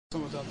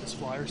Something about this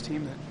Flyers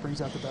team that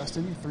brings out the best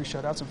in you? 3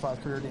 shutouts and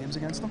 5 career games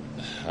against them?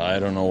 I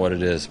don't know what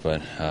it is,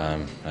 but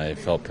I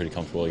felt pretty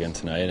comfortable again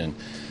tonight, and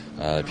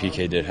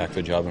PK did a heck of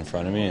a job in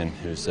front of me, and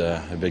it was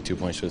a big 2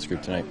 points for this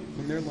group tonight.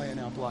 When they're laying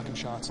out blocking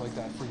shots like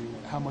that for you,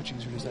 how much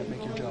easier does that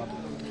make your job?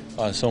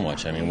 So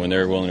much. I mean, when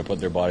they're willing to put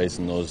their bodies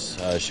in those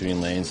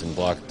shooting lanes and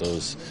block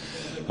those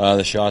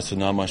the shots with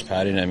not much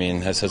padding, I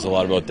mean, that says a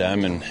lot about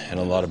them and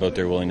a lot about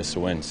their willingness to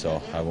win. So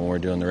when we're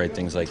doing the right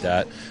things like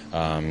that,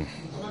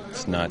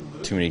 it's not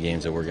too many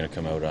games that we're going to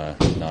come out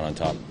not on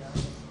top.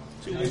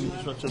 2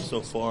 wins trips so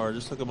far.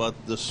 Just talk about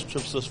the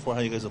trips thus far,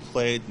 how you guys have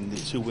played, and the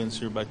 2 wins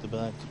here back to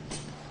back.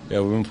 Yeah,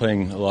 we've been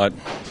playing a lot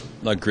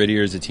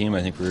grittier as a team.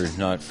 I think we're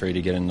not afraid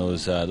to get in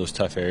those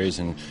tough areas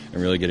and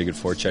really get a good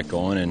forecheck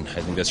going, and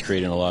I think that's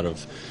creating a lot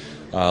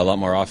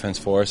more offense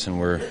for us, and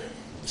we're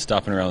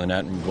stopping around the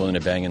net and willing to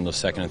bang in those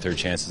second and third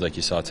chances like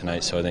you saw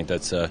tonight. So I think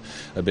that's a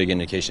big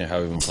indication of how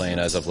we've been playing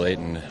as of late,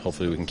 and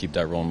hopefully we can keep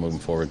that rolling moving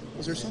forward.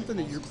 Was there something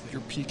that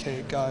your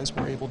PK guys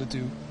were able to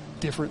do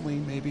differently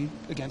maybe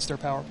against their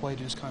power play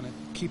to just kind of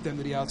keep them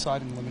to the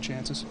outside and limit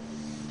chances?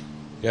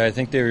 Yeah, I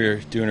think they were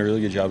doing a really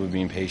good job of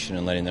being patient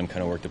and letting them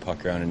kind of work the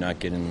puck around and not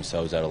getting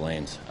themselves out of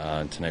lanes.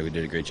 Tonight we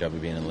did a great job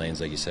of being in lanes,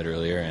 like you said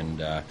earlier, and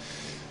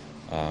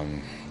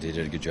they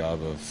did a good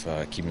job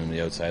of keeping them to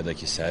the outside,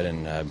 like you said,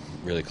 and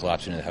really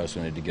collapsing in the house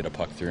when they did get a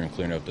puck through and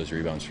clearing out those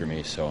rebounds for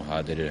me. So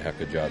they did a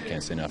heck of a job.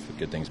 Can't say enough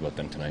good things about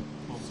them tonight.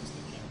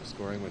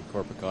 Scoring when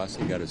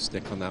Korpikoski got a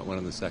stick on that one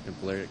on the second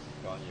player,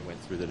 you went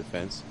through the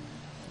defense.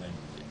 And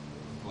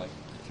then, like,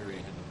 Couturier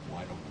had the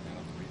wide open man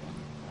on the rebound.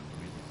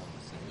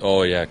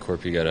 Oh yeah,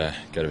 Corpy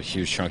got a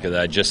huge chunk of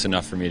that, just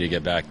enough for me to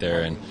get back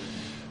there, and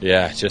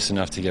yeah, just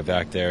enough to get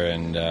back there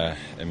and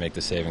make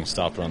the save and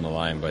stop it on the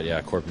line. But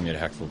yeah, Corpy made a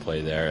heck of a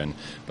play there,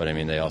 but I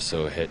mean they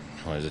also hit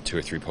 2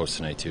 or 3 posts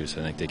tonight too, so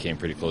I think they came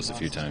pretty close a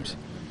few times.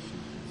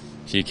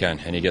 He can,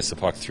 and he gets the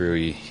puck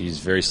through. He's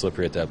very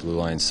slippery at that blue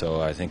line,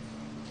 so I think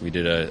we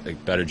did a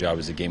better job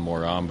as the game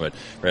wore on. But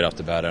right off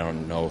the bat, I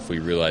don't know if we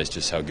realized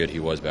just how good he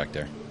was back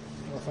there.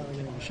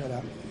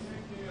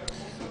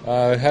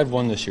 I had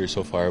one this year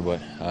so far,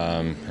 but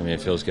I mean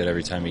it feels good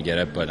every time you get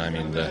it. But I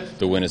mean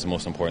the win is the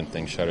most important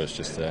thing. Shutout's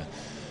just a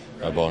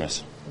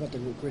bonus. About the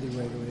gritty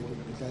way,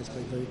 the guys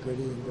played very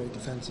gritty and very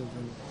defensive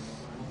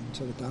and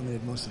sort of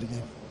dominated most of the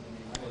game.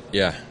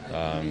 Yeah,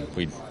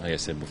 like I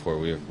said before,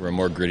 we're a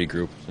more gritty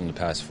group in the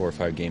past 4 or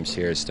 5 games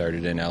here. It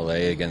started in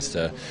LA against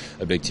a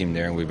big team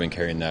there, and we've been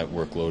carrying that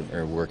workload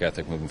or work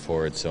ethic moving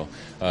forward. So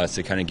it's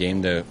the kind of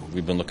game that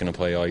we've been looking to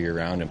play all year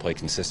round and play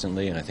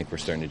consistently, and I think we're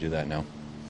starting to do that now.